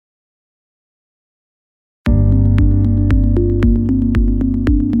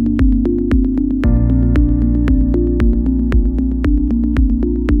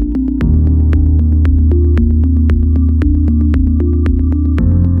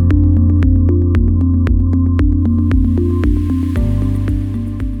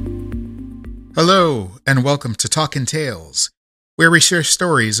and welcome to Talkin' Tales, where we share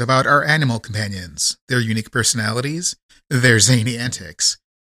stories about our animal companions, their unique personalities, their zany antics,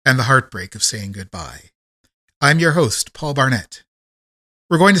 and the heartbreak of saying goodbye. I'm your host, Paul Barnett.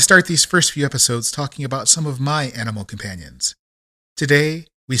 We're going to start these first few episodes talking about some of my animal companions. Today,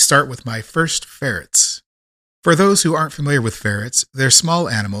 we start with my first ferrets. For those who aren't familiar with ferrets, they're small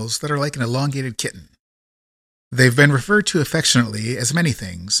animals that are like an elongated kitten. They've been referred to affectionately as many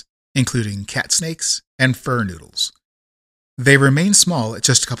things, including cat snakes and fur noodles. They remain small at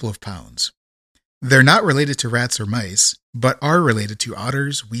just a couple of pounds. They're not related to rats or mice, but are related to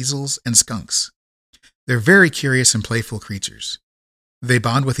otters, weasels, and skunks. They're very curious and playful creatures. They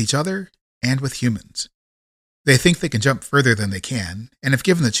bond with each other and with humans. They think they can jump further than they can, and if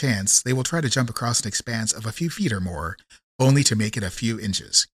given the chance, they will try to jump across an expanse of a few feet or more, only to make it a few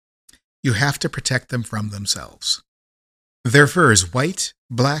inches. You have to protect them from themselves. Their fur is white,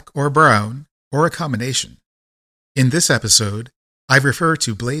 black, or brown, or a combination. In this episode, I refer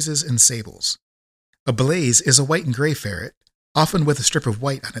to blazes and sables. A blaze is a white and gray ferret, often with a strip of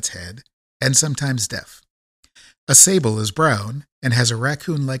white on its head, and sometimes deaf. A sable is brown and has a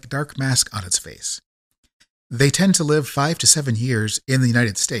raccoon-like dark mask on its face. They tend to live 5 to 7 years in the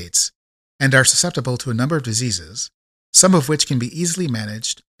United States and are susceptible to a number of diseases, some of which can be easily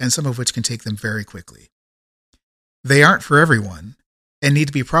managed and some of which can take them very quickly. They aren't for everyone and need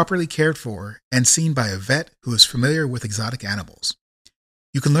to be properly cared for and seen by a vet who is familiar with exotic animals.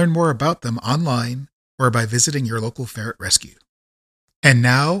 You can learn more about them online or by visiting your local ferret rescue. And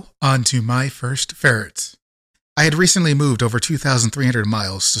now, on to my first ferrets. I had recently moved over 2,300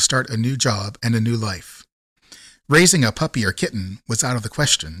 miles to start a new job and a new life. Raising a puppy or kitten was out of the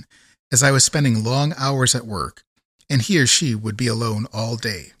question, as I was spending long hours at work, and he or she would be alone all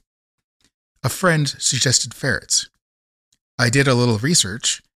day. A friend suggested ferrets. I did a little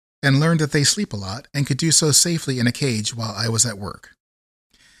research and learned that they sleep a lot and could do so safely in a cage while I was at work.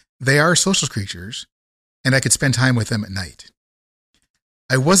 They are social creatures, and I could spend time with them at night.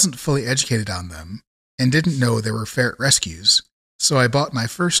 I wasn't fully educated on them and didn't know there were ferret rescues, so I bought my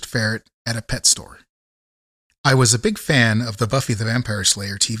first ferret at a pet store. I was a big fan of the Buffy the Vampire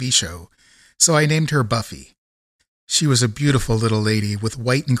Slayer TV show, so I named her Buffy. She was a beautiful little lady with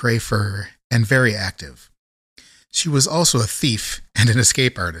white and gray fur and very active. She was also a thief and an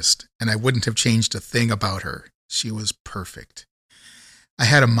escape artist, and I wouldn't have changed a thing about her. She was perfect. I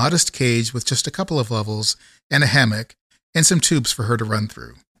had a modest cage with just a couple of levels and a hammock and some tubes for her to run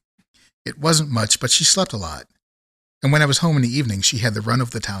through. It wasn't much, but she slept a lot, and when I was home in the evening, she had the run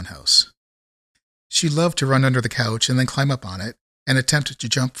of the townhouse. She loved to run under the couch and then climb up on it and attempt to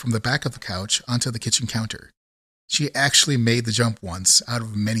jump from the back of the couch onto the kitchen counter. She actually made the jump once out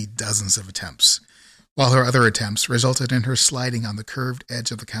of many dozens of attempts, while her other attempts resulted in her sliding on the curved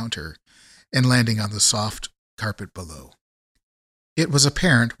edge of the counter and landing on the soft carpet below. It was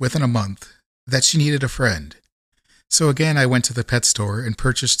apparent within a month that she needed a friend, so again I went to the pet store and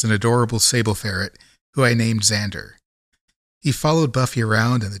purchased an adorable sable ferret who I named Xander. He followed Buffy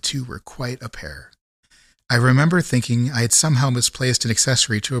around and the two were quite a pair. I remember thinking I had somehow misplaced an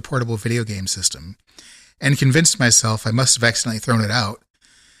accessory to a portable video game system and convinced myself I must have accidentally thrown it out,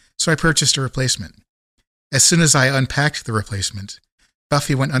 so I purchased a replacement. As soon as I unpacked the replacement,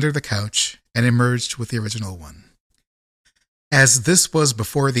 Buffy went under the couch and emerged with the original one. As this was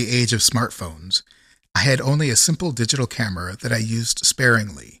before the age of smartphones, I had only a simple digital camera that I used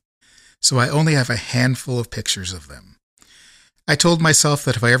sparingly, so I only have a handful of pictures of them. I told myself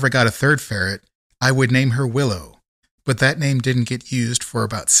that if I ever got a third ferret, I would name her Willow, but that name didn't get used for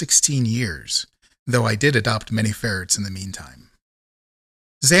about 16 years, though I did adopt many ferrets in the meantime.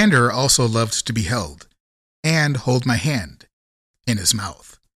 Xander also loved to be held, and hold my hand, in his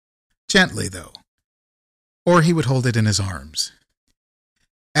mouth. Gently, though. Or he would hold it in his arms.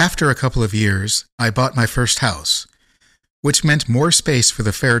 After a couple of years, I bought my first house, which meant more space for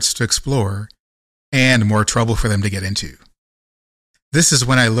the ferrets to explore, and more trouble for them to get into. This is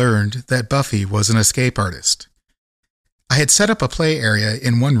when I learned that Buffy was an escape artist. I had set up a play area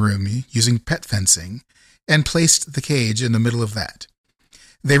in one room using pet fencing and placed the cage in the middle of that.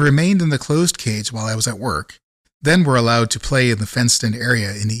 They remained in the closed cage while I was at work, then were allowed to play in the fenced-in area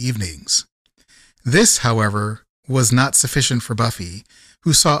in the evenings. This, however, was not sufficient for Buffy,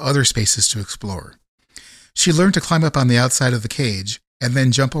 who saw other spaces to explore. She learned to climb up on the outside of the cage and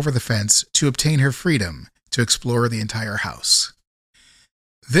then jump over the fence to obtain her freedom to explore the entire house.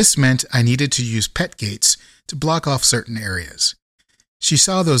 This meant I needed to use pet gates to block off certain areas. She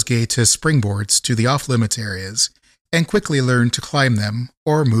saw those gates as springboards to the off-limits areas and quickly learned to climb them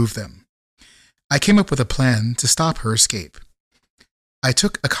or move them. I came up with a plan to stop her escape. I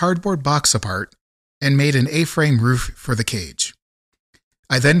took a cardboard box apart and made an A-frame roof for the cage.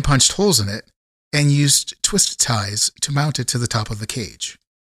 I then punched holes in it and used twist ties to mount it to the top of the cage.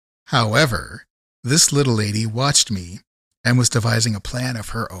 However, this little lady watched me and was devising a plan of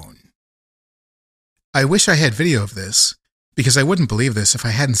her own. I wish I had video of this, because I wouldn't believe this if I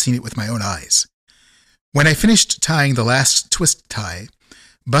hadn't seen it with my own eyes. When I finished tying the last twist tie,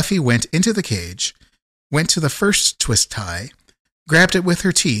 Buffy went into the cage, went to the first twist tie, grabbed it with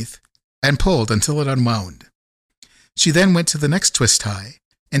her teeth, and pulled until it unwound. She then went to the next twist tie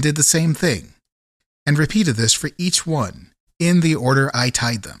and did the same thing, and repeated this for each one in the order I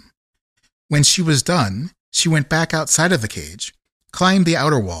tied them. When she was done, she went back outside of the cage, climbed the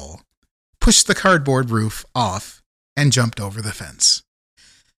outer wall, pushed the cardboard roof off, and jumped over the fence.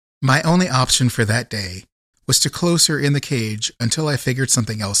 My only option for that day was to close her in the cage until I figured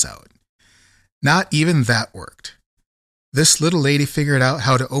something else out. Not even that worked. This little lady figured out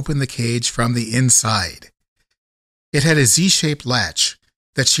how to open the cage from the inside. It had a Z-shaped latch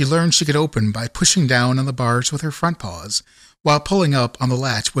that she learned she could open by pushing down on the bars with her front paws while pulling up on the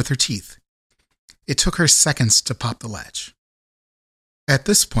latch with her teeth. It took her seconds to pop the latch. At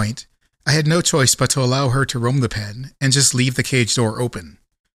this point, I had no choice but to allow her to roam the pen and just leave the cage door open.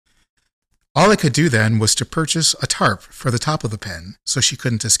 All I could do then was to purchase a tarp for the top of the pen so she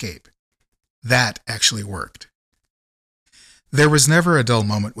couldn't escape. That actually worked. There was never a dull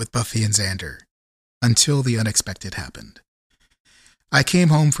moment with Buffy and Xander, until the unexpected happened. I came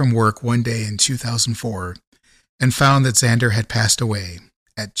home from work one day in 2004 and found that Xander had passed away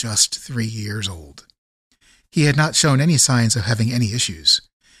at just 3 years old. He had not shown any signs of having any issues.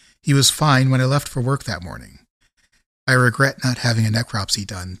 He was fine when I left for work that morning. I regret not having a necropsy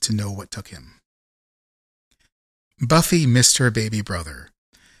done to know what took him. Buffy missed her baby brother,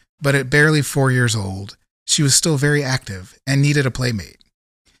 but at barely 4 years old, she was still very active and needed a playmate.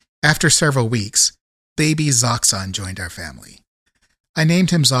 After several weeks, baby Zoxon joined our family. I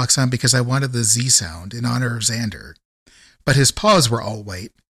named him Zoxon because I wanted the Z sound in honor of Xander, but his paws were all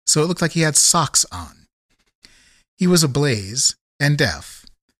white, so it looked like he had socks on. He was ablaze and deaf,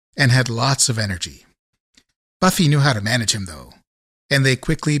 and had lots of energy. Buffy knew how to manage him, though, and they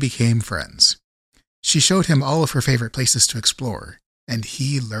quickly became friends. She showed him all of her favorite places to explore, and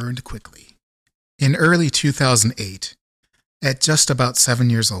he learned quickly. In early 2008, at just about 7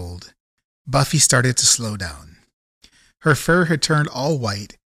 years old, Buffy started to slow down. Her fur had turned all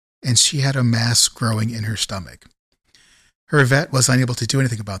white, and she had a mass growing in her stomach. Her vet was unable to do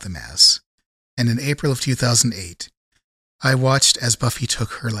anything about the mass, and in April of 2008, I watched as Buffy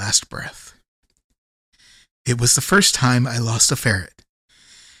took her last breath. It was the first time I lost a ferret,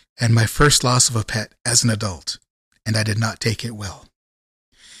 and my first loss of a pet as an adult, and I did not take it well.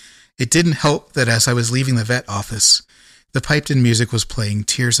 It didn't help that as I was leaving the vet office, the piped-in music was playing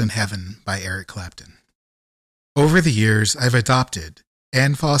Tears in Heaven by Eric Clapton. Over the years, I've adopted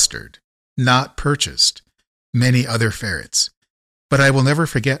and fostered, not purchased, many other ferrets, but I will never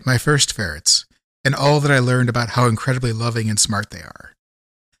forget my first ferrets and all that I learned about how incredibly loving and smart they are.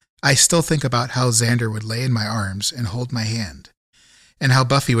 I still think about how Xander would lay in my arms and hold my hand, and how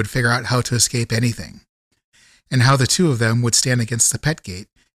Buffy would figure out how to escape anything, and how the two of them would stand against the pet gate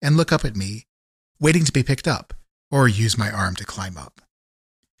and look up at me, waiting to be picked up, or use my arm to climb up.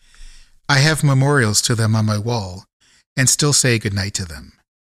 I have memorials to them on my wall, and still say goodnight to them.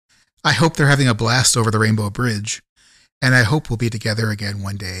 I hope they're having a blast over the Rainbow Bridge, and I hope we'll be together again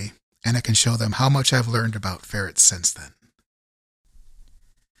one day, and I can show them how much I've learned about ferrets since then.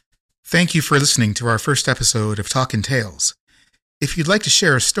 Thank you for listening to our first episode of Talkin' Tales. If you'd like to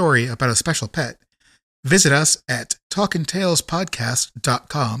share a story about a special pet, visit us at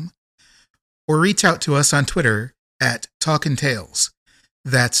talkintalespodcast.com or reach out to us on Twitter at Talkin' Tales.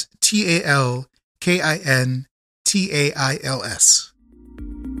 That's TalkinTails.